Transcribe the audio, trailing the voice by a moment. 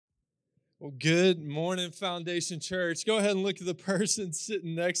Well, good morning, Foundation Church. Go ahead and look at the person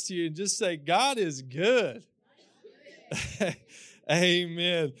sitting next to you and just say, God is good.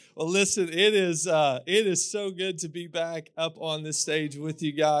 Amen. Well, listen, it is so good to be back up on this stage with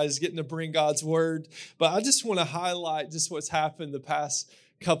you guys, getting to bring God's word. But I just want to highlight just what's happened the past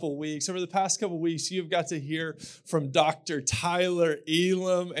couple weeks. Over the past couple weeks, you've got to hear from Dr. Tyler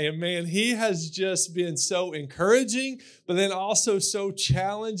Elam, and man, he has just been so encouraging, but then also so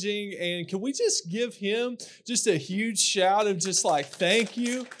challenging. And can we just give him just a huge shout of just like thank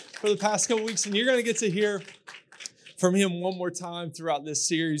you for the past couple weeks? And you're going to get to hear from him one more time throughout this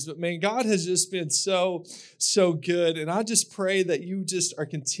series. But man, God has just been so good. And I just pray that you just are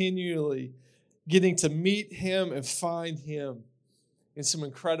continually getting to meet him and find him in some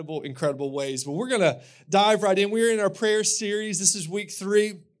incredible ways. But we're going to dive right in. We're in our prayer series. This is week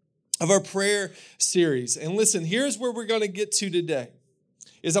 3 of our prayer series. And listen, here's where we're going to get to today.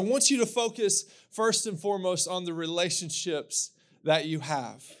 Is I want you to focus first and foremost on the relationships that you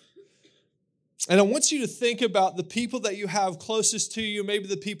have. And I want you to think about the people that you have closest to you, maybe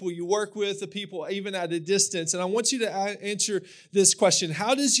the people you work with, the people even at a distance. And I want you to answer this question.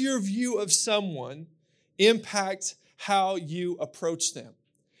 How does your view of someone impact how you approach them?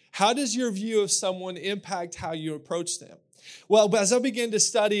 How does your view of someone impact how you approach them? Well, as I began to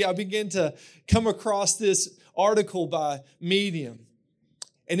study, I began to come across this article by Medium.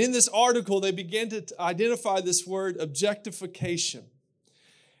 And in this article, they began to identify this word objectification.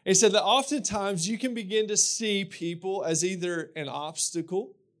 It said that oftentimes you can begin to see people as either an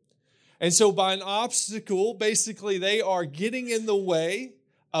obstacle. And so by an obstacle, basically they are getting in the way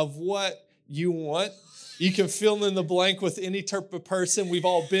of what you want. You can fill in the blank with any type of person. We've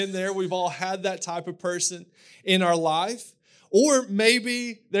all been there. We've all had that type of person in our life. Or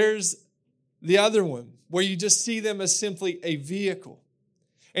maybe there's the other one where you just see them as simply a vehicle.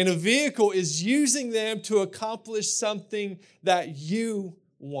 And a vehicle is using them to accomplish something that you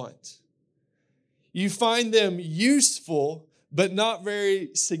want. You find them useful, but not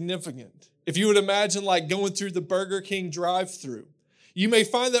very significant. If you would imagine like going through the Burger King drive-thru, you may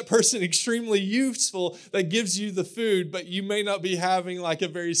find that person extremely useful that gives you the food, but you may not be having like a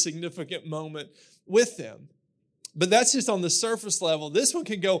very significant moment with them. But that's just on the surface level. This one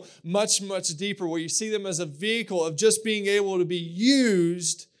can go much deeper where you see them as a vehicle of just being able to be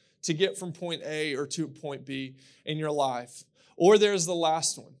used to get from point A or to point B in your life. Or there's the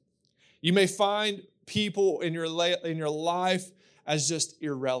last one. You may find people in your life as just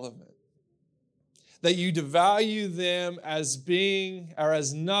irrelevant. That you devalue them as being or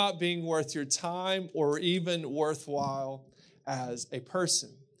as not being worth your time or even worthwhile as a person.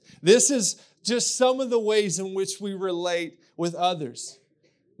 This is just some of the ways in which we relate with others.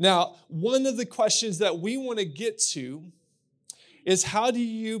 Now, one of the questions that we want to get to is how do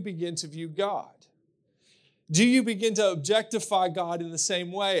you begin to view God? Do you begin to objectify God in the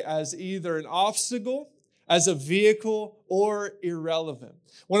same way as either an obstacle, as a vehicle, or irrelevant?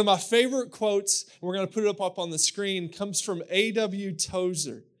 One of my favorite quotes, we're going to put it up on the screen, comes from A.W.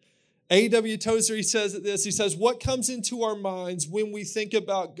 Tozer. A.W. Tozer, he says this, he says, what comes into our minds when we think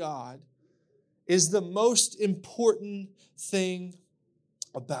about God is the most important thing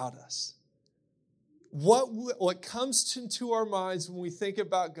about us. What comes into our minds when we think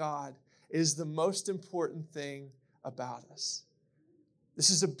about God is the most important thing about us. This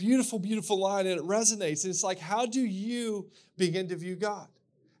is a beautiful line, and it resonates. And it's like, how do you begin to view God?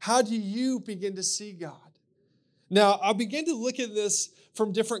 How do you begin to see God? Now, I begin to look at this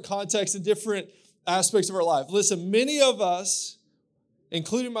from different contexts and different aspects of our life. Listen, many of us,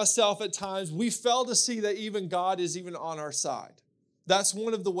 including myself at times, we fail to see that even God is even on our side. That's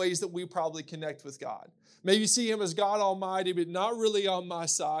one of the ways that we probably connect with God. Maybe you see him as God Almighty, but not really on my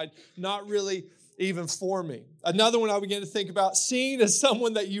side, not really even for me. Another one I began to think about, seen as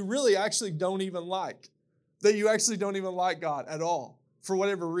someone that you really actually don't even like, that you actually don't even like God at all, for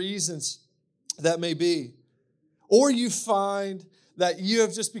whatever reasons that may be. Or you find that you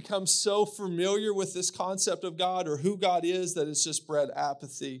have just become so familiar with this concept of God or who God is that it's just bred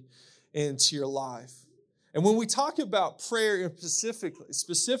apathy into your life. And when we talk about prayer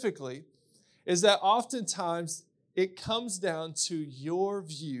specifically, is that oftentimes it comes down to your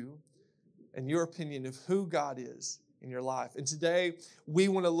view and your opinion of who God is in your life. And today, we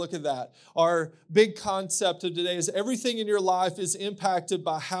want to look at that. Our big concept of today is everything in your life is impacted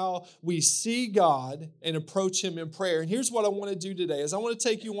by how we see God and approach him in prayer. And here's what I want to do today, is I want to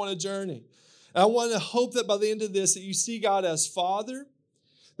take you on a journey. And I want to hope that by the end of this, that you see God as Father,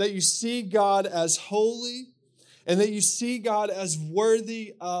 that you see God as holy, and that you see God as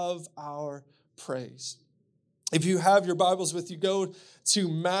worthy of our praise. If you have your Bibles with you, go to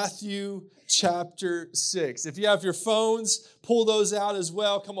Matthew chapter 6. If you have your phones, pull those out as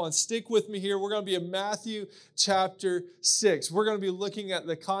well. Come on, stick with me here. We're going to be in Matthew chapter 6. We're going to be looking at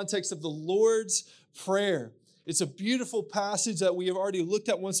the context of the Lord's Prayer. It's a beautiful passage that we have already looked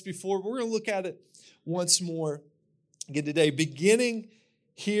at once before. We're going to look at it once more again today, beginning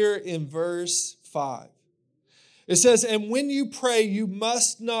here in verse 5. It says, "And when you pray, you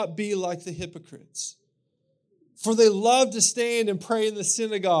must not be like the hypocrites. For they love to stand and pray in the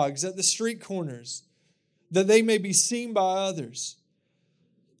synagogues, at the street corners, that they may be seen by others.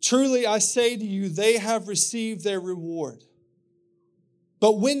 Truly, I say to you, they have received their reward.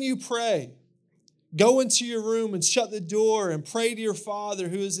 But when you pray, go into your room and shut the door and pray to your Father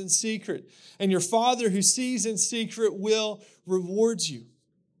who is in secret, and your Father who sees in secret will reward you.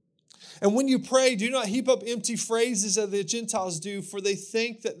 And when you pray, do not heap up empty phrases as the Gentiles do, for they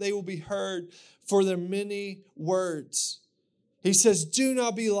think that they will be heard for their many words." He says, do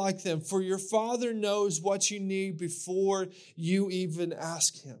not be like them, for your Father knows what you need before you even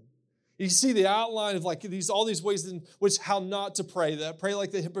ask Him. You see the outline of like all these ways in which how not to pray. That pray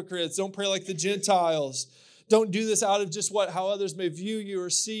like the hypocrites. Don't pray like the Gentiles. Don't do this out of just how others may view you or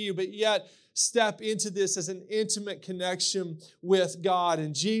see you, but yet step into this as an intimate connection with God.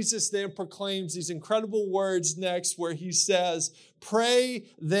 And Jesus then proclaims these incredible words next where He says, pray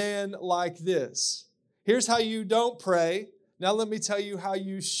then like this. Here's how you don't pray. Now let me tell you how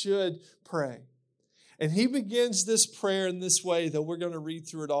you should pray. And He begins this prayer in this way, though we're going to read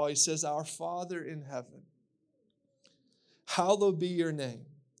through it all. He says, Our Father in heaven, hallowed be your name.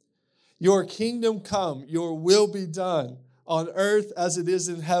 Your kingdom come, your will be done on earth as it is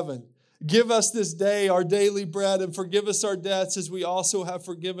in heaven. Give us this day our daily bread, and forgive us our debts as we also have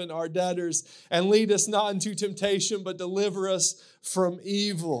forgiven our debtors. And lead us not into temptation, but deliver us from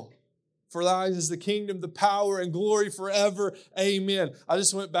evil. For thine is the kingdom, the power, and glory forever. Amen. I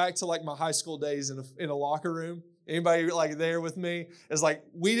just went back to like my high school days in a locker room. Anybody like there with me? It's like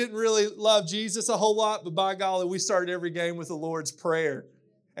we didn't really love Jesus a whole lot, but by golly, we started every game with the Lord's Prayer.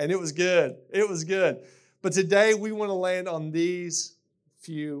 And it was good. It was good. But today we want to land on these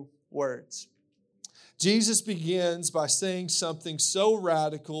few words. Jesus begins by saying something so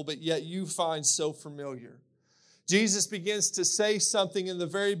radical, but yet you find so familiar. Jesus begins to say something in the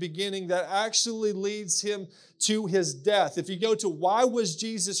very beginning that actually leads Him to His death. If you go to why was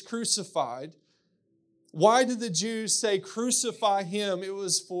Jesus crucified, why did the Jews say crucify Him? It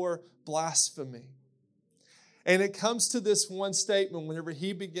was for blasphemy. And it comes to this one statement whenever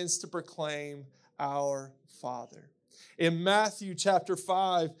He begins to proclaim our Father. In Matthew chapter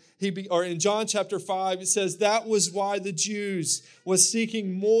 5, or in John chapter 5, it says that was why the Jews was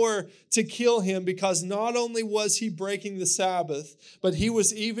seeking more to kill Him, because not only was He breaking the Sabbath, but He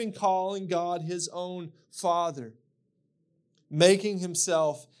was even calling God His own Father, making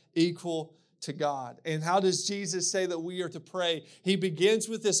Himself equal to God. And how does Jesus say that we are to pray? He begins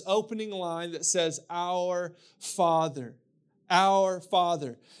with this opening line that says, Our Father. Our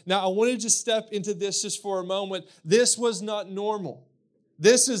Father. Now, I want to just step into this just for a moment. This was not normal.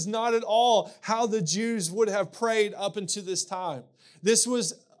 This is not at all how the Jews would have prayed up until this time. This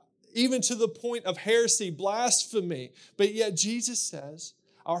was even to the point of heresy, blasphemy. But yet Jesus says,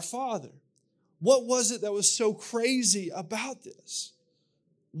 Our Father. What was it that was so crazy about this?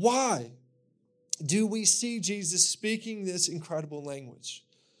 Why do we see Jesus speaking this incredible language?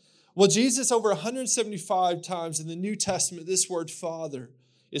 Well, Jesus, over 175 times in the New Testament, this word Father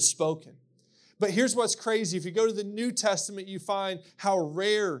is spoken. But here's what's crazy. If you go to the New Testament, you find how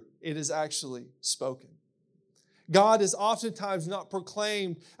rare it is actually spoken. God is oftentimes not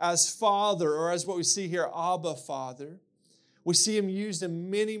proclaimed as Father, or as what we see here, Abba, Father. We see Him used in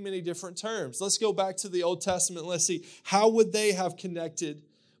many, many different terms. Let's go back to the Old Testament and let's see, how would they have connected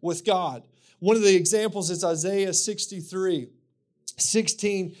with God? One of the examples is Isaiah 63,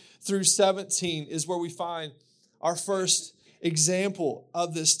 16 through 17 is where we find our first example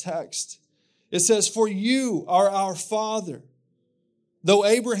of this text. It says, For you are our Father. Though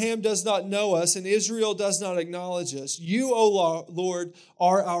Abraham does not know us and Israel does not acknowledge us, you, O Lord,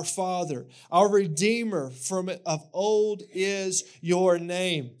 are our Father. Our Redeemer from of old is your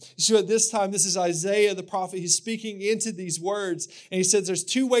name. So at this time, this is Isaiah the prophet. He's speaking into these words. And he says there's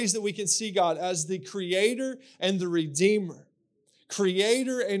two ways that we can see God, as the Creator and the Redeemer.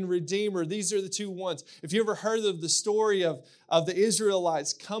 Creator and Redeemer, these are the two ones. If you ever heard of the story of the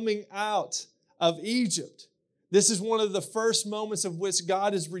Israelites coming out of Egypt, this is one of the first moments of which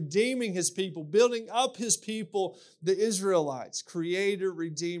God is redeeming His people, building up His people, the Israelites. Creator,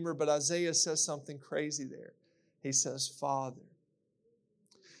 Redeemer, but Isaiah says something crazy there. He says, Father.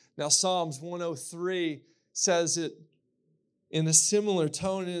 Now, Psalms 103 says it in a similar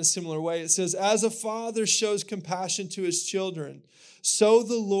tone, in a similar way. It says, as a father shows compassion to his children, so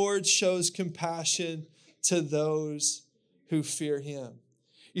the Lord shows compassion to those who fear him.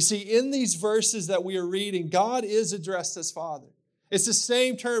 You see, in these verses that we are reading, God is addressed as Father. It's the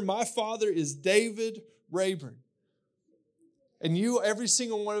same term. My father is David Rayburn. And you, every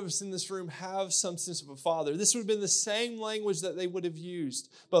single one of us in this room, have some sense of a father. This would have been the same language that they would have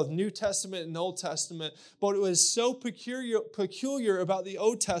used, both New Testament and Old Testament. But what was so peculiar about the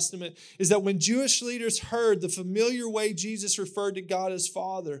Old Testament is that when Jewish leaders heard the familiar way Jesus referred to God as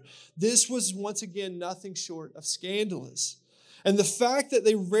Father, this was once again nothing short of scandalous. And the fact that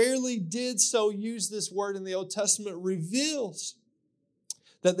they rarely did so use this word in the Old Testament reveals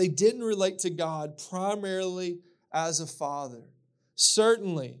that they didn't relate to God primarily as a father.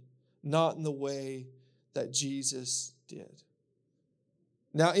 Certainly not in the way that Jesus did.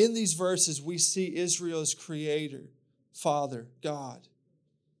 Now, in these verses, we see Israel's creator, Father, God.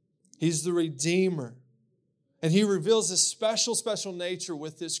 He's the Redeemer. And he reveals a special nature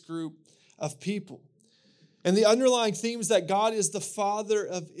with this group of people. And the underlying theme is that God is the Father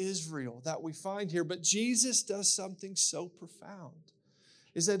of Israel that we find here. But Jesus does something so profound,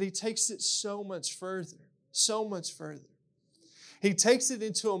 is that he takes it so much further. So much further. He takes it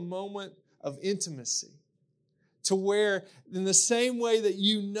into a moment of intimacy, to where in the same way that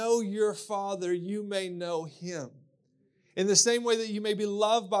you know your Father, you may know him. In the same way that you may be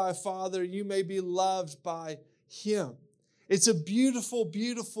loved by a father, you may be loved by him. It's a beautiful,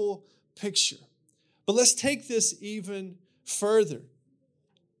 beautiful picture. But let's take this even further.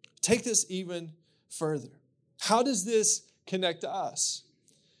 Take this even further. How does this connect to us?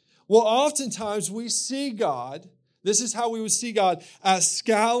 Well, oftentimes we see God, this is how we would see God, as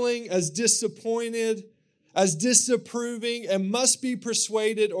scowling, as disappointed, as disapproving, and must be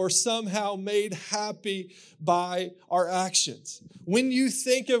persuaded or somehow made happy by our actions. When you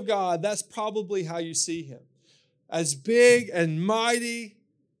think of God, that's probably how you see him. As big and mighty,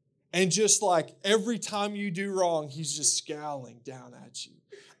 and just like every time you do wrong, he's just scowling down at you.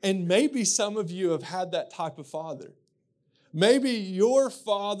 And maybe some of you have had that type of father. Maybe your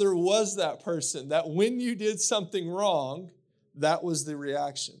father was that person that when you did something wrong, that was the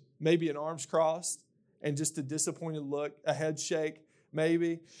reaction. Maybe an arms crossed and just a disappointed look, a head shake,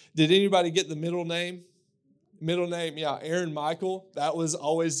 maybe. Did anybody get the middle name? Middle name, yeah, Aaron Michael. That was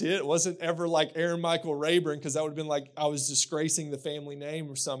always it. It wasn't ever like Aaron Michael Rayburn, because that would have been like I was disgracing the family name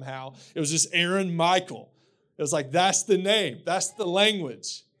or somehow. It was just Aaron Michael. It was like, that's the name. That's the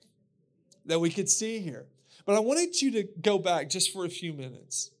language that we could see here. But I wanted you to go back just for a few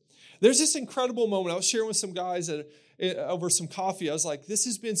minutes. There's this incredible moment. I was sharing with some guys over some coffee. I was like, this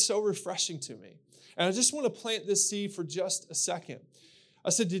has been so refreshing to me. And I just want to plant this seed for just a second. I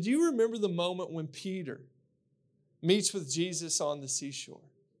said, did you remember the moment when Peter meets with Jesus on the seashore?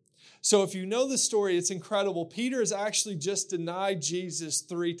 So if you know the story, it's incredible. Peter has actually just denied Jesus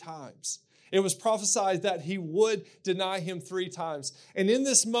 3 times. It was prophesied that he would deny him 3 times. And in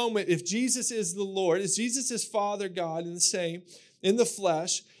this moment, if Jesus is the Lord, if Jesus is Father God in the same, in the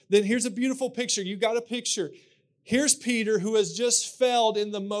flesh, then here's a beautiful picture. You got a picture. Here's Peter, who has just failed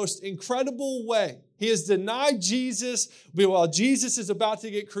in the most incredible way. He has denied Jesus while Jesus is about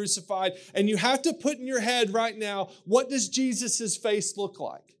to get crucified. And you have to put in your head right now, what does Jesus' face look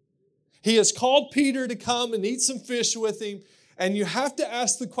like? He has called Peter to come and eat some fish with him. And you have to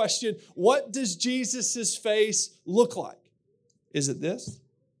ask the question, what does Jesus' face look like? Is it this?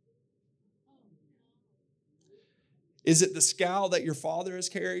 Is it the scowl that your father has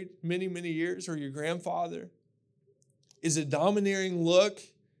carried many, many years, or your grandfather? Is it a domineering look?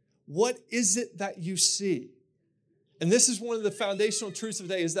 What is it that you see? And this is one of the foundational truths of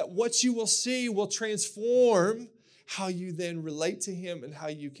the day, is that what you will see will transform how you then relate to him and how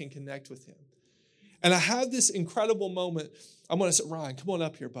you can connect with him. And I had this incredible moment. I'm going to say, Ryan, come on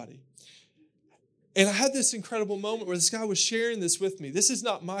up here, buddy. And I had this incredible moment where this guy was sharing this with me. This is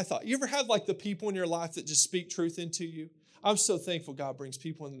not my thought. You ever had like the people in your life that just speak truth into you? I'm so thankful God brings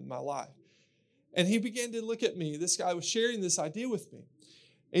people into my life. And he began to look at me. This guy was sharing this idea with me.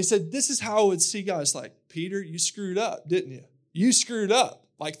 And he said, this is how I would see guys like, Peter, you screwed up, didn't you? You screwed up.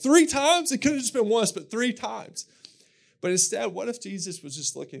 Like 3 times? It could have just been once, but 3 times. But instead, what if Jesus was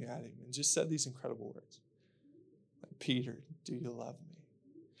just looking at him and just said these incredible words? Like, Peter, do you love me?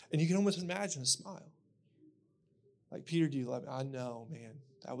 And you can almost imagine a smile. Like, Peter, do you love me? I know, man,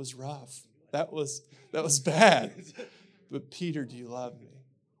 that was rough. That was bad. But Peter, do you love me?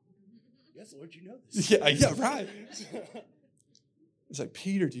 Yes, Lord, you know this. Yeah, right. It's like,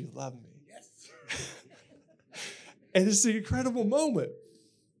 Peter, do you love me? Yes. And it's an incredible moment.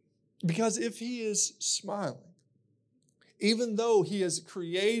 Because if he is smiling, even though he has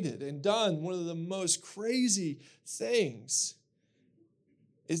created and done one of the most crazy things,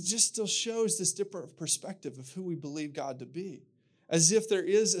 it just still shows this different perspective of who we believe God to be. As if there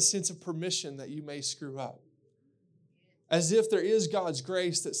is a sense of permission that you may screw up. As if there is God's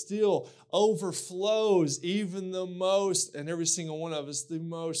grace that still overflows even the most, and every single one of us, the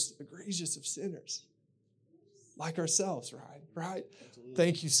most egregious of sinners. Like ourselves, Ryan, right? Absolutely.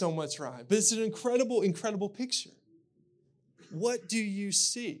 Thank you so much, Ryan. But it's an incredible, incredible picture. What do you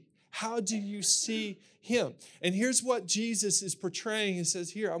see? How do you see him? And here's what Jesus is portraying. He says,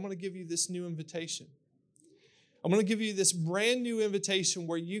 here, I'm going to give you this new invitation. I'm going to give you this brand new invitation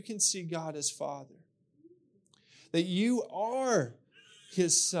where you can see God as Father. That you are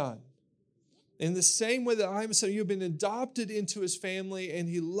his son. In the same way that I am a son, you've been adopted into his family, and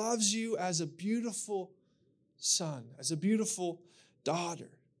he loves you as a beautiful son, as a beautiful daughter.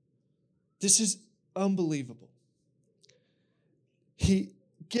 This is unbelievable. He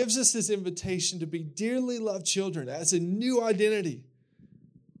gives us this invitation to be dearly loved children as a new identity.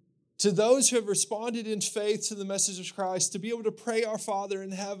 To those who have responded in faith to the message of Christ, to be able to pray our Father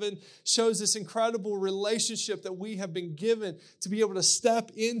in heaven shows this incredible relationship that we have been given to be able to step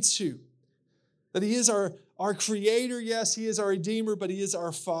into. That he is our creator, yes, he is our redeemer, but he is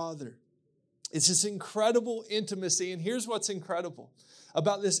our Father. It's this incredible intimacy, and here's what's incredible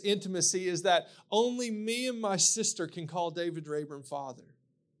about this intimacy is that only me and my sister can call David Rayburn Father.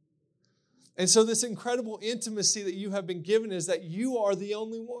 And so this incredible intimacy that you have been given is that you are the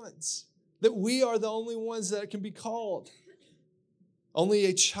only ones, that we are the only ones that can be called. Only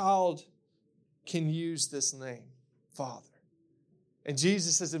a child can use this name, Father. And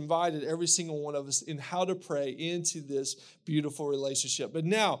Jesus has invited every single one of us in how to pray into this beautiful relationship. But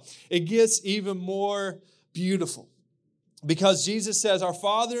now it gets even more beautiful. Because Jesus says, our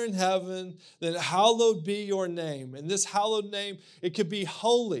Father in heaven, that hallowed be your name. And this hallowed name, it could be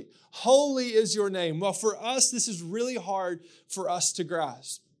holy. Holy is your name. Well, for us, this is really hard for us to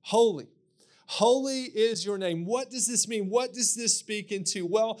grasp. Holy. Holy is your name. What does this mean? What does this speak into?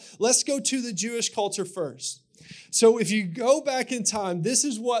 Well, let's go to the Jewish culture first. So if you go back in time, this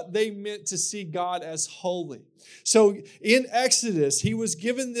is what they meant to see God as holy. So in Exodus, he was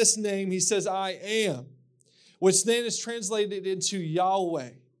given this name. He says, I am, which then is translated into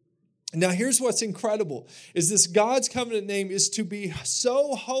Yahweh. Now, here's what's incredible, is this God's covenant name is to be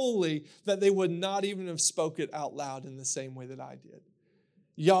so holy that they would not even have spoken it out loud in the same way that I did.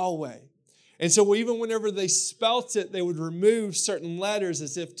 Yahweh. And so even whenever they spelt it, they would remove certain letters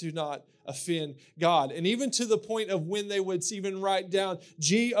as if to not offend God. And even to the point of when they would even write down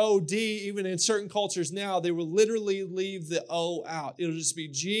G-O-D, even in certain cultures now, they will literally leave the O out. It'll just be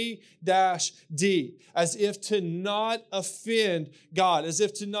G-D, as if to not offend God, as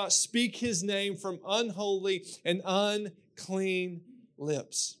if to not speak his name from unholy and unclean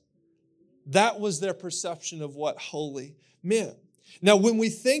lips. That was their perception of what holy meant. Now, when we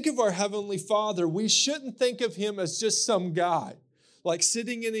think of our Heavenly Father, we shouldn't think of him as just some guy, like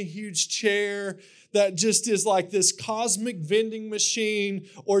sitting in a huge chair that just is like this cosmic vending machine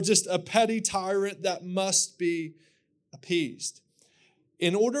or just a petty tyrant that must be appeased.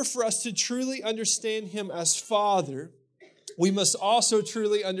 In order for us to truly understand him as Father, we must also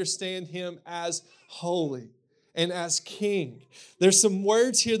truly understand him as holy and as King. There's some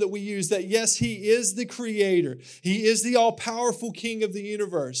words here that we use that, yes, he is the creator. He is the all-powerful King of the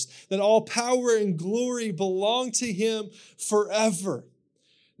universe. That all power and glory belong to him forever.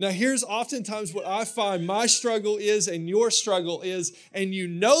 Now, here's oftentimes what I find my struggle is and your struggle is, and you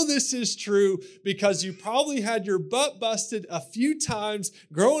know this is true because you probably had your butt busted a few times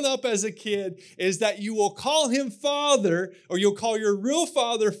growing up as a kid, is that you will call him Father, or you'll call your real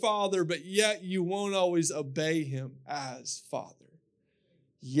father, Father, but yet you won't always obey him as Father.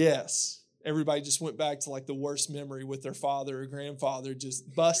 Yes, everybody just went back to like the worst memory with their father or grandfather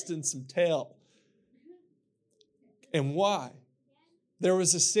just busting some tail. And why? There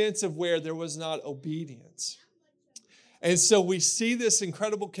was a sense of where there was not obedience. And so we see this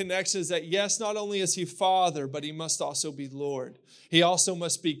incredible connection is that, yes, not only is he Father, but he must also be Lord. He also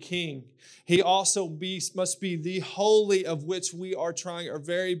must be King. He also must be the holy of which we are trying our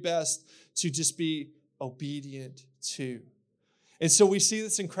very best to just be obedient to. And so we see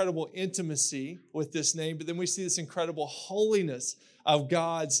this incredible intimacy with this name, but then we see this incredible holiness of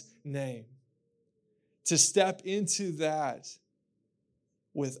God's name. To step into that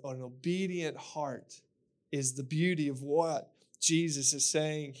with an obedient heart is the beauty of what Jesus is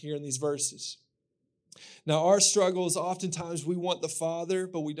saying here in these verses. Now, our struggle is oftentimes we want the Father,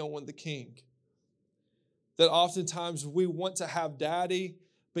 but we don't want the King. That oftentimes we want to have daddy,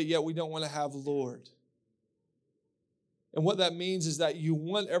 but yet we don't want to have Lord. And what that means is that you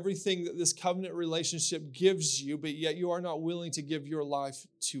want everything that this covenant relationship gives you, but yet you are not willing to give your life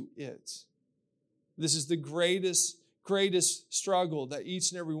to it. This is the greatest struggle that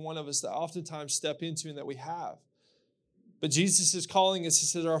each and every one of us that oftentimes step into and that we have. But Jesus is calling us. He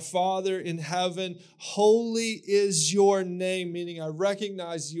says, our Father in heaven, holy is your name, meaning I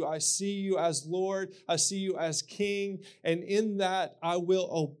recognize you. I see you as Lord. I see you as King. And in that, I will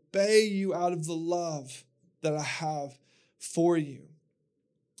obey you out of the love that I have for you.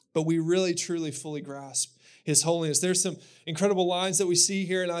 But we really, truly, fully grasp His holiness. There's some incredible lines that we see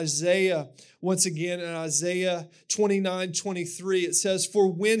here in Isaiah. Once again, in Isaiah 29:23, it says,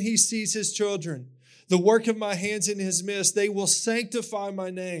 for when He sees His children, the work of my hands in His midst, they will sanctify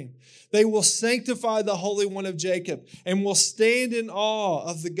my name. They will sanctify the Holy One of Jacob and will stand in awe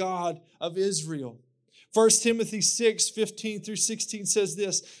of the God of Israel. 1 Timothy 6:15-16 says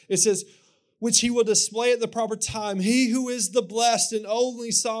this. It says, which He will display at the proper time. He who is the blessed and only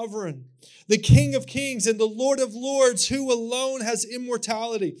sovereign, the King of kings and the Lord of lords, who alone has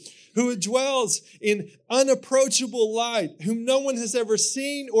immortality, who dwells in unapproachable light, whom no one has ever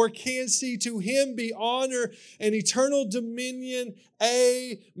seen or can see. To Him be honor and eternal dominion.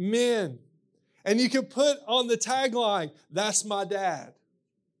 Amen. And you can put on the tagline, that's my dad.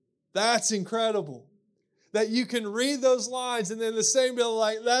 That's incredible. That you can read those lines and then the same be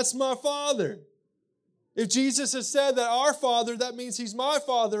like, that's my Father. If Jesus has said that our Father, that means He's my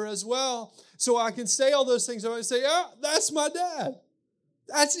Father as well. So I can say all those things. I can say, yeah, that's my dad.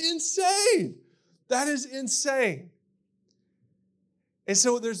 That's insane. That is insane. And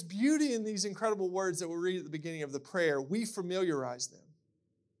so there's beauty in these incredible words that we read at the beginning of the prayer. We familiarize them.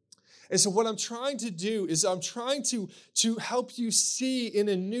 And so what I'm trying to do is I'm trying to help you see in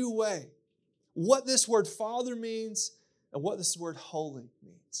a new way what this word Father means and what this word holy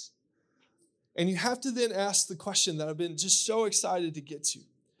means. And you have to then ask the question that I've been just so excited to get to.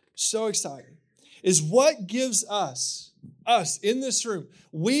 So excited. Is what gives us in this room,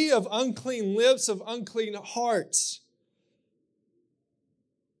 we of unclean lips, of unclean hearts,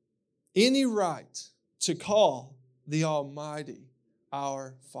 any right to call the Almighty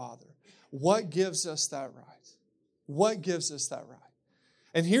our Father? What gives us that right? What gives us that right?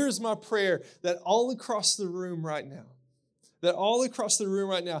 And here's my prayer that all across the room right now, that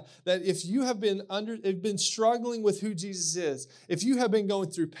if you have been struggling with who Jesus is, if you have been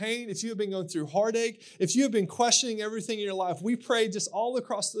going through pain, if you have been going through heartache, if you have been questioning everything in your life, we pray just all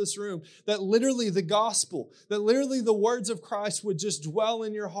across this room that literally the gospel, that literally the words of Christ would just dwell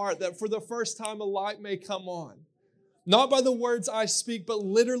in your heart, that for the first time a light may come on. Not by the words I speak, but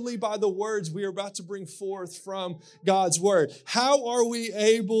literally by the words we are about to bring forth from God's word. How are we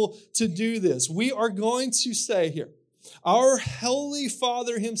able to do this? We are going to say here, our Holy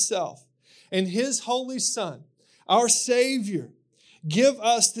Father Himself and His Holy Son, our Savior, give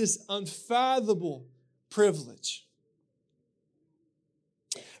us this unfathomable privilege.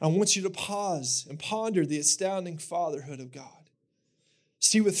 I want you to pause and ponder the astounding fatherhood of God.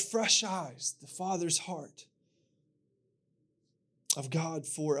 See with fresh eyes the Father's heart of God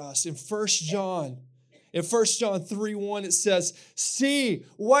for us. In 1 John 3:1, it says, see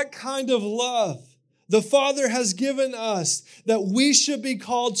what kind of love the Father has given us that we should be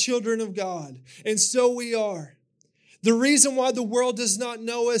called children of God. And so we are. The reason why the world does not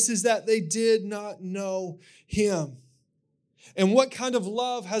know us is that they did not know Him. And what kind of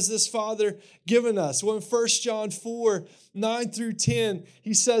love has this Father given us? Well, in 1 John 4:9-10,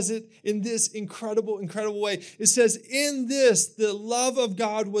 he says it in this incredible, incredible way. It says, in this, the love of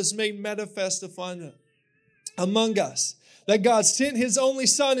God was made manifest among us, that God sent His only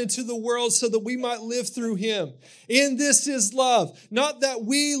Son into the world so that we might live through Him. In this is love, not that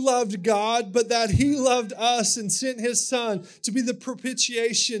we loved God, but that He loved us and sent His Son to be the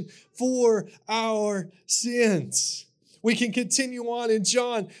propitiation for our sins. We can continue on in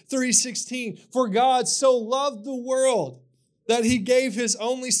John 3:16. For God so loved the world that He gave His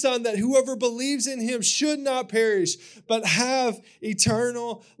only Son, that whoever believes in Him should not perish, but have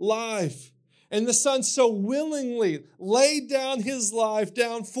eternal life. And the Son so willingly laid down His life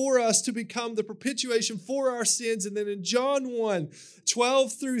down for us to become the propitiation for our sins. And then in John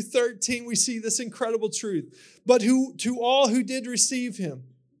 1:12-13, we see this incredible truth. But to all who did receive Him,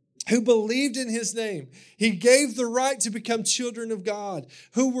 who believed in His name, He gave the right to become children of God,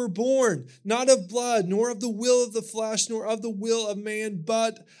 who were born not of blood, nor of the will of the flesh, nor of the will of man,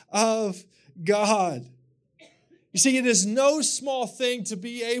 but of God. You see, it is no small thing to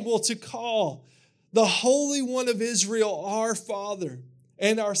be able to call the Holy One of Israel our Father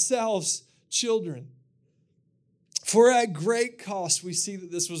and ourselves children. For at great cost, we see that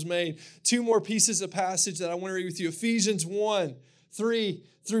this was made. Two more pieces of passage that I want to read with you. Ephesians 1, 3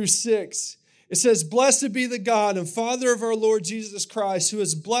 through 6. It says, "Blessed be the God and Father of our Lord Jesus Christ, who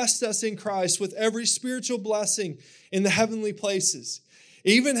has blessed us in Christ with every spiritual blessing in the heavenly places,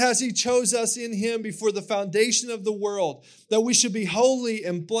 even as he chose us in him before the foundation of the world, that we should be holy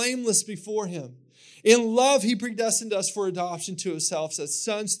and blameless before him. In love, he predestined us for adoption to himself as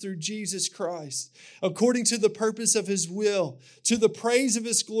sons through Jesus Christ, according to the purpose of his will, to the praise of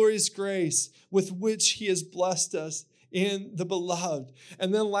his glorious grace, with which he has blessed us in the beloved."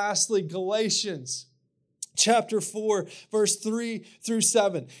 And then lastly, Galatians chapter 4, verse 3 through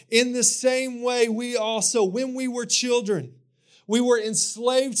 7. "In the same way, we also, when we were children, we were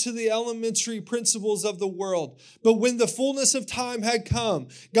enslaved to the elementary principles of the world. But when the fullness of time had come,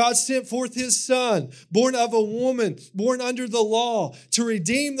 God sent forth his Son, born of a woman, born under the law, to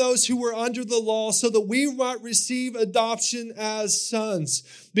redeem those who were under the law, so that we might receive adoption as sons.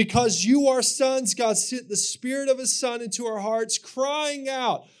 Because you are sons, God sent the Spirit of his Son into our hearts, crying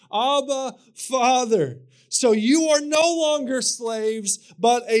out, 'Abba, Father.' So you are no longer slaves,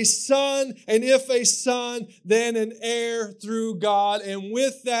 but a son, and if a son, then an heir through God." And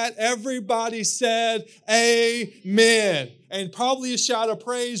with that, everybody said, amen. And probably a shout of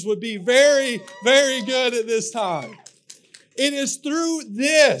praise would be very, very good at this time. It is through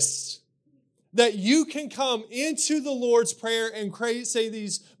this that you can come into the Lord's Prayer and say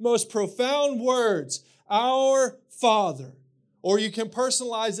these most profound words, "Our Father." Or you can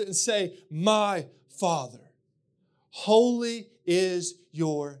personalize it and say, "My Father. Holy is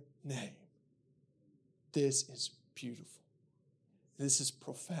your name." This is beautiful. This is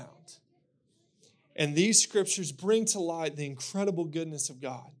profound. And these scriptures bring to light the incredible goodness of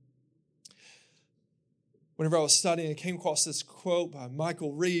God. Whenever I was studying, I came across this quote by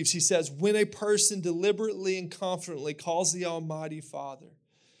Michael Reeves. He says, "When a person deliberately and confidently calls the Almighty Father,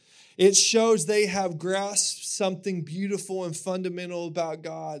 it shows they have grasped something beautiful and fundamental about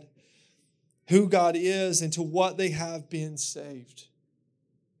God, who God is, and to what they have been saved.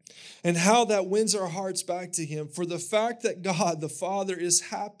 And how that wins our hearts back to him. For the fact that God, the Father, is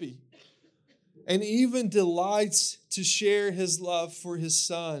happy and even delights to share his love for his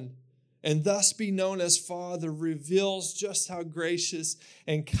Son, and thus be known as Father, reveals just how gracious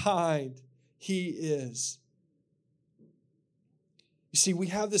and kind he is." You see, we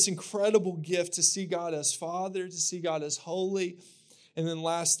have this incredible gift to see God as Father, to see God as holy, and then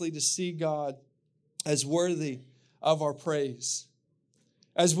lastly, to see God as worthy of our praise.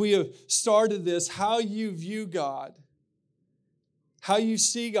 As we have started this, how you view God, how you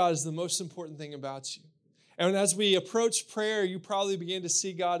see God is the most important thing about you. And as we approach prayer, you probably begin to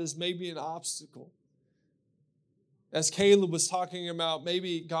see God as maybe an obstacle. As Caleb was talking about,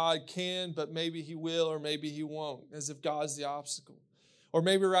 maybe God can, but maybe he will, or maybe he won't, as if God's the obstacle. Or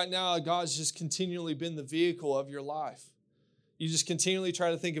maybe right now, God's just continually been the vehicle of your life. You just continually try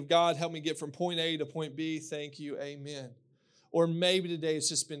to think of, "God, help me get from point A to point B. Thank you, amen." Or maybe today it's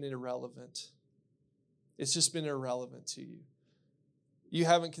just been irrelevant. It's just been irrelevant to you. You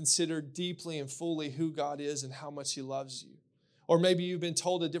haven't considered deeply and fully who God is and how much he loves you. Or maybe you've been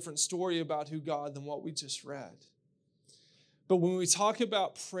told a different story about who God than what we just read. But when we talk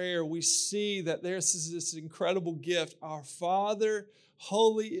about prayer, we see that there's this incredible gift. Our Father,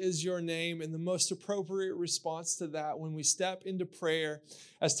 holy is your name. And the most appropriate response to that when we step into prayer,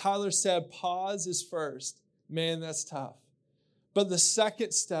 as Tyler said, pause is first. Man, that's tough. But the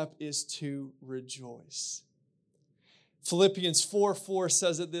second step is to rejoice. Philippians 4:4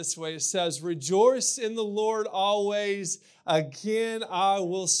 says it this way. It says, "Rejoice in the Lord always. Again, I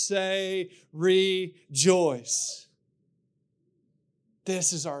will say, rejoice."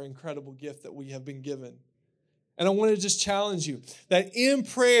 This is our incredible gift that we have been given. And I want to just challenge you that in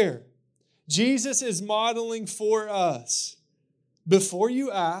prayer, Jesus is modeling for us, before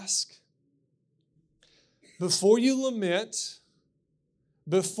you ask, before you lament,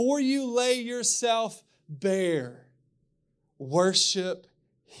 before you lay yourself bare, worship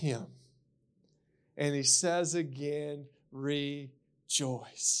him. And he says again,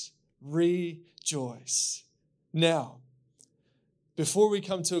 rejoice. Rejoice. Now, before we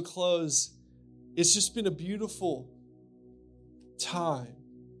come to a close, it's just been a beautiful time.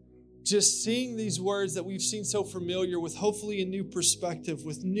 Just seeing these words that we've seen so familiar with hopefully a new perspective,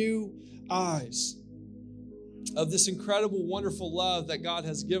 with new eyes of this incredible, wonderful love that God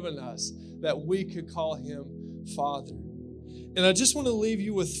has given us, that we could call him Father. And I just want to leave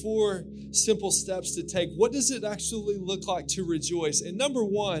you with 4 simple steps to take. What does it actually look like to rejoice? And number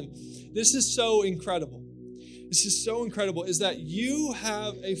 1, this is so incredible. This is so incredible, is that you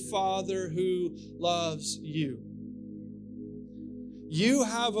have a Father who loves you. You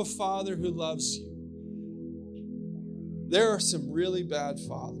have a Father who loves you. There are some really bad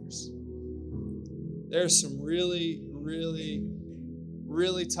fathers. There are some really, really,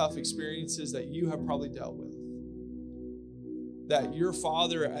 really tough experiences that you have probably dealt with. That your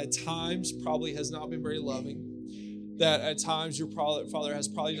father at times probably has not been very loving. That at times your father has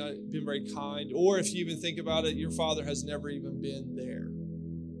probably not been very kind. Or if you even think about it, your father has never even been there.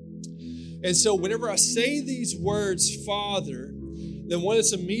 And so whenever I say these words, Father, then what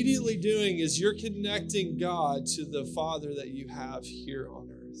it's immediately doing is you're connecting God to the Father that you have here on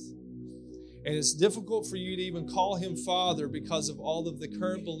earth. And it's difficult for you to even call him Father because of all of the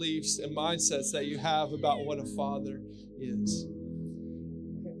current beliefs and mindsets that you have about what a father is.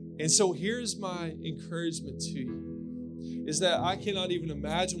 And so here's my encouragement to you, is that I cannot even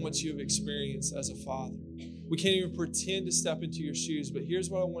imagine what you have experienced as a father. We can't even pretend to step into your shoes, but here's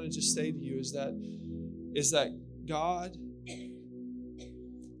what I want to just say to you is that God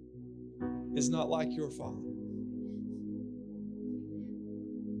is not like your father.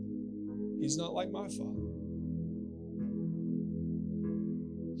 He's not like my father.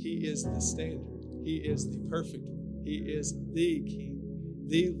 He is the standard. He is the perfect one. He is the King,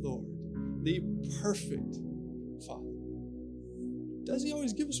 the Lord, the perfect Father. Does he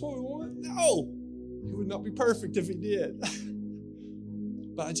always give us what we want? No. He would not be perfect if he did.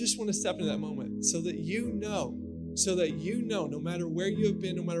 But I just want to step into that moment so that you know, no matter where you have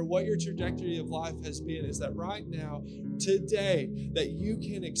been, no matter what your trajectory of life has been, is that right now, today, that you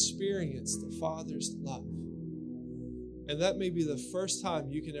can experience the Father's love. And that may be the first time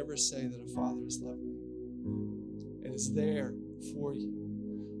you can ever say that a father has loved me. And it's there for you.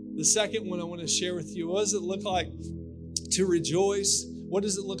 The second one I want to share with you, what does it look like to rejoice? What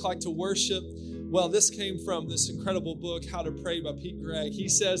does it look like to worship? Well, this came from this incredible book, How to Pray by Pete Greig. He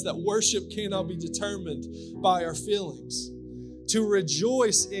says that worship cannot be determined by our feelings. To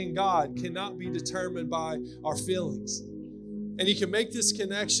rejoice in God cannot be determined by our feelings. And you can make this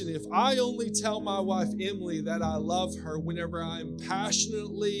connection. If I only tell my wife, Emily, that I love her whenever I'm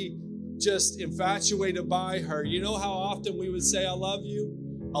passionately just infatuated by her, you know how often we would say, I love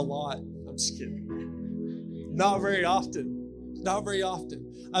you? A lot. I'm just kidding. Not very often. Not very often.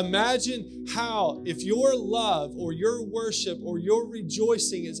 Imagine how if your love or your worship or your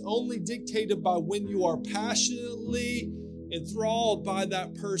rejoicing is only dictated by when you are passionately enthralled by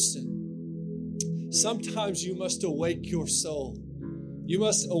that person. Sometimes you must awake your soul. You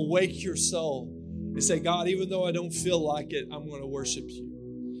must awake your soul and say, God, even though I don't feel like it, I'm going to worship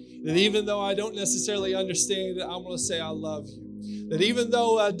you. That even though I don't necessarily understand it, I'm going to say I love you. That even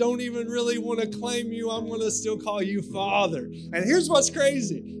though I don't even really want to claim you, I'm going to still call you Father. And here's what's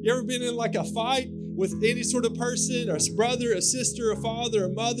crazy. You ever been in like a fight with any sort of person, or a brother, a sister, a father, a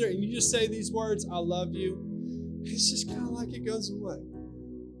mother, and you just say these words, I love you? It's just kind of like it goes away.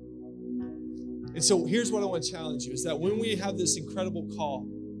 And so here's what I want to challenge you, is that when we have this incredible call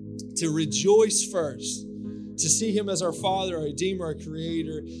to rejoice first, to see him as our Father, our Redeemer, our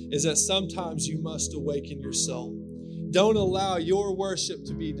Creator, is that sometimes you must awaken your soul. Don't allow your worship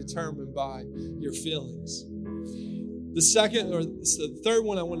to be determined by your feelings. The third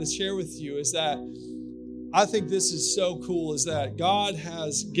one I want to share with you is that I think this is so cool, is that God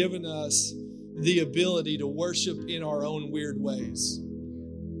has given us the ability to worship in our own weird ways.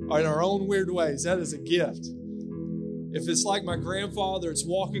 In our own weird ways. That is a gift. If it's like my grandfather, it's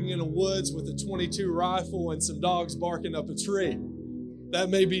walking in the woods with a .22 rifle and some dogs barking up a tree. That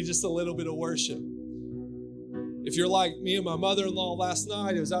may be just a little bit of worship. If you're like me and my mother-in-law last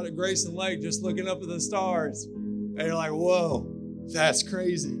night, it was out at Grayson Lake just looking up at the stars. And you're like, whoa, that's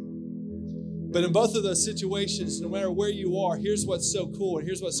crazy. But in both of those situations, no matter where you are, here's what's so cool and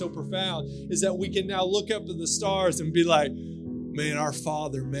here's what's so profound, is that we can now look up at the stars and be like, man, our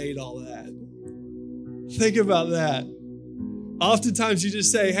Father made all that. Think about that. Oftentimes you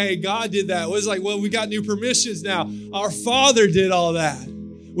just say, hey, God did that. Well, it's like, well, we got new permissions now. Our Father did all that.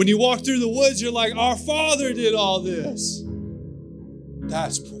 When you walk through the woods, you're like, our Father did all this.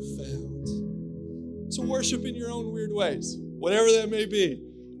 That's profound. So worship in your own weird ways, whatever that may be.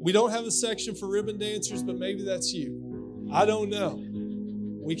 We don't have a section for ribbon dancers, but maybe that's you. I don't know.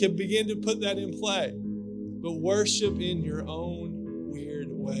 We can begin to put that in play. But worship in your own weird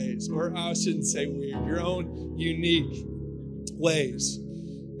ways. Or I shouldn't say weird, your own unique ways.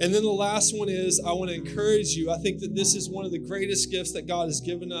 And then the last one is, I want to encourage you. I think that this is one of the greatest gifts that God has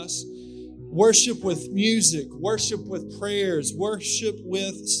given us. Worship with music, worship with prayers, worship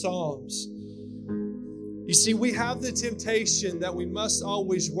with psalms. You see, we have the temptation that we must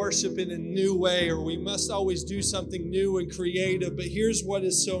always worship in a new way, or we must always do something new and creative. But here's what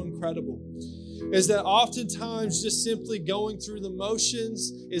is so incredible, is that oftentimes just simply going through the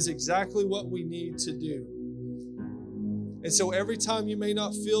motions is exactly what we need to do. And so every time you may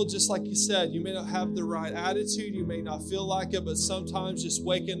not feel, just like you said, you may not have the right attitude, you may not feel like it, but sometimes just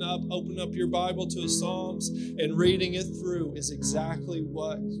waking up, opening up your Bible to the Psalms and reading it through is exactly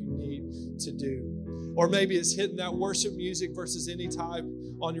what you need to do. Or maybe it's hitting that worship music versus any type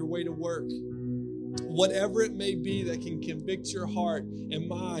on your way to work. Whatever it may be that can convict your heart and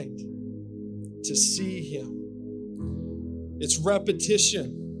mind to see Him. It's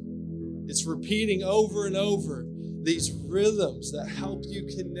repetition. It's repeating over and over these rhythms that help you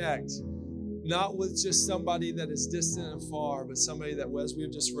connect, not with just somebody that is distant and far, but somebody that, as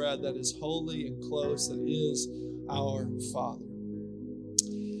we've just read, that is holy and close, that is our Father.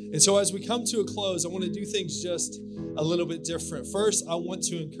 And so as we come to a close, I want to do things just a little bit different. First, I want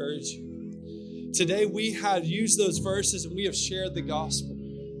to encourage you. Today we have used those verses and we have shared the gospel.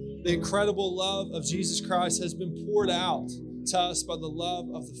 The incredible love of Jesus Christ has been poured out to us by the love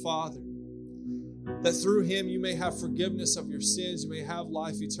of the Father. That through Him you may have forgiveness of your sins, you may have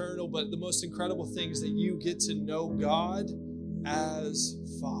life eternal, but the most incredible thing is that you get to know God as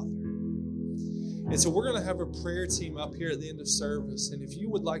Father. And so we're going to have a prayer team up here at the end of service. And if you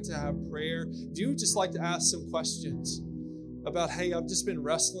would like to have prayer, if you would just like to ask some questions about, hey, I've just been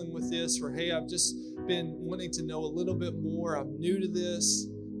wrestling with this, or hey, I've just been wanting to know a little bit more, I'm new to this,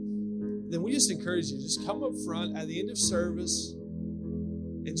 then we just encourage you, just come up front at the end of service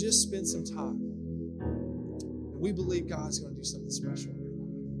and just spend some time. We believe God's going to do something special in your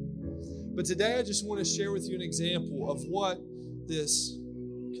life. But today I just want to share with you an example of what this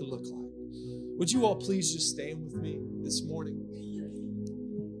can look like. Would you all please just stand with me this morning?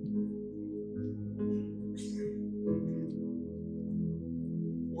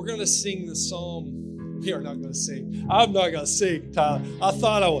 We're going to sing the psalm. We are not going to sing. I'm not going to sing, Tyler. I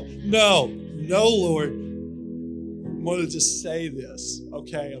thought I would. No, Lord. I'm going to just say this,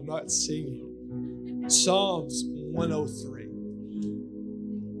 okay? I'm not singing. Psalms 103.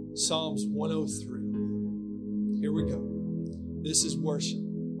 Psalms 103. Here we go. This is worship,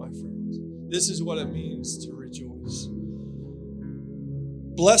 my friends. This is what it means to rejoice.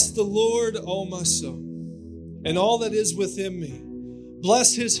 Bless the Lord, O my soul, and all that is within me.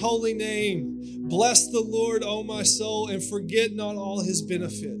 Bless His holy name. Bless the Lord, O my soul, and forget not all His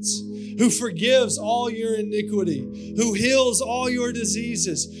benefits, who forgives all your iniquity, who heals all your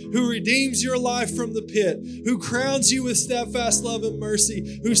diseases, who redeems your life from the pit, who crowns you with steadfast love and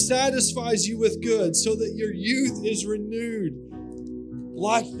mercy, who satisfies you with good, so that your youth is renewed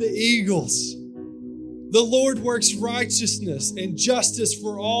like the eagles. The Lord works righteousness and justice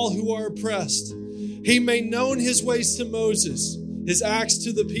for all who are oppressed. He made known His ways to Moses, His acts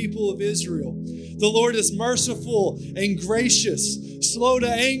to the people of Israel. The Lord is merciful and gracious, slow to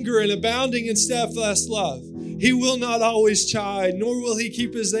anger and abounding in steadfast love. He will not always chide, nor will He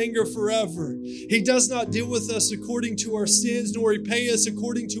keep His anger forever. He does not deal with us according to our sins, nor repay us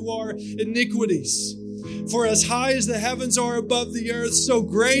according to our iniquities. For as high as the heavens are above the earth, so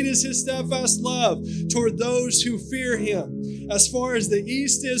great is His steadfast love toward those who fear Him. As far as the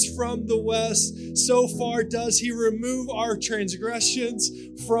east is from the west, so far does He remove our transgressions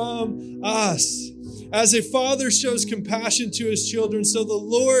from us. As a father shows compassion to his children, so the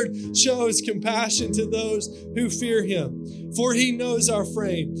Lord shows compassion to those who fear Him. For He knows our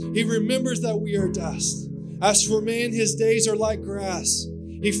frame. He remembers that we are dust. As for man, his days are like grass.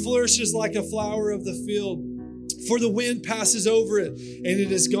 He flourishes like a flower of the field. For the wind passes over it, and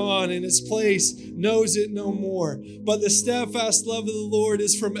it is gone, and its place knows it no more. But the steadfast love of the Lord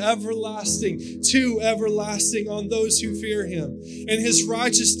is from everlasting to everlasting on those who fear Him, and His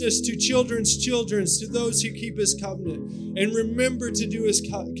righteousness to children's children, to those who keep His covenant and remember to do His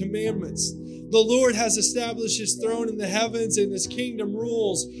commandments. The Lord has established His throne in the heavens, and His kingdom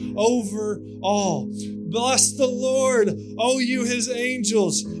rules over all. Bless the Lord, O you His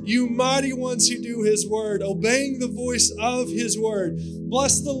angels, you mighty ones who do His word, obeying the voice of His word.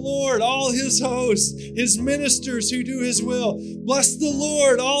 Bless the Lord, all His hosts, His ministers who do His will. Bless the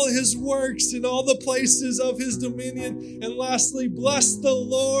Lord, all His works in all the places of His dominion. And lastly, bless the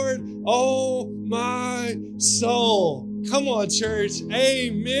Lord, O my soul. Come on, church.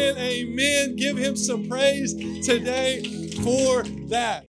 Amen. Amen. Give Him some praise today for that.